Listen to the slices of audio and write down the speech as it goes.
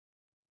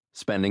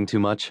Spending too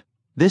much?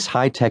 This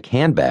high-tech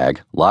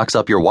handbag locks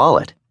up your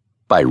wallet.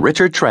 By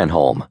Richard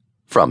Trenholm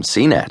from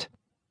CNET.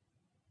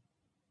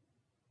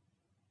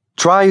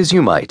 Try as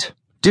you might,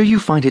 do you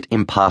find it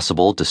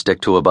impossible to stick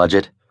to a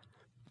budget?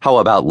 How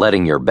about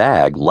letting your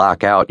bag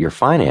lock out your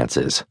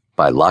finances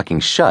by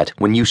locking shut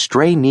when you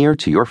stray near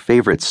to your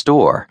favorite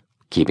store,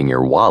 keeping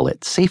your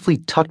wallet safely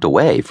tucked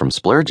away from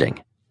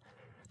splurging?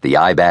 The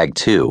iBag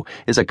 2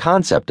 is a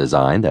concept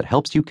design that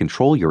helps you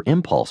control your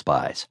impulse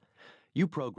buys. You program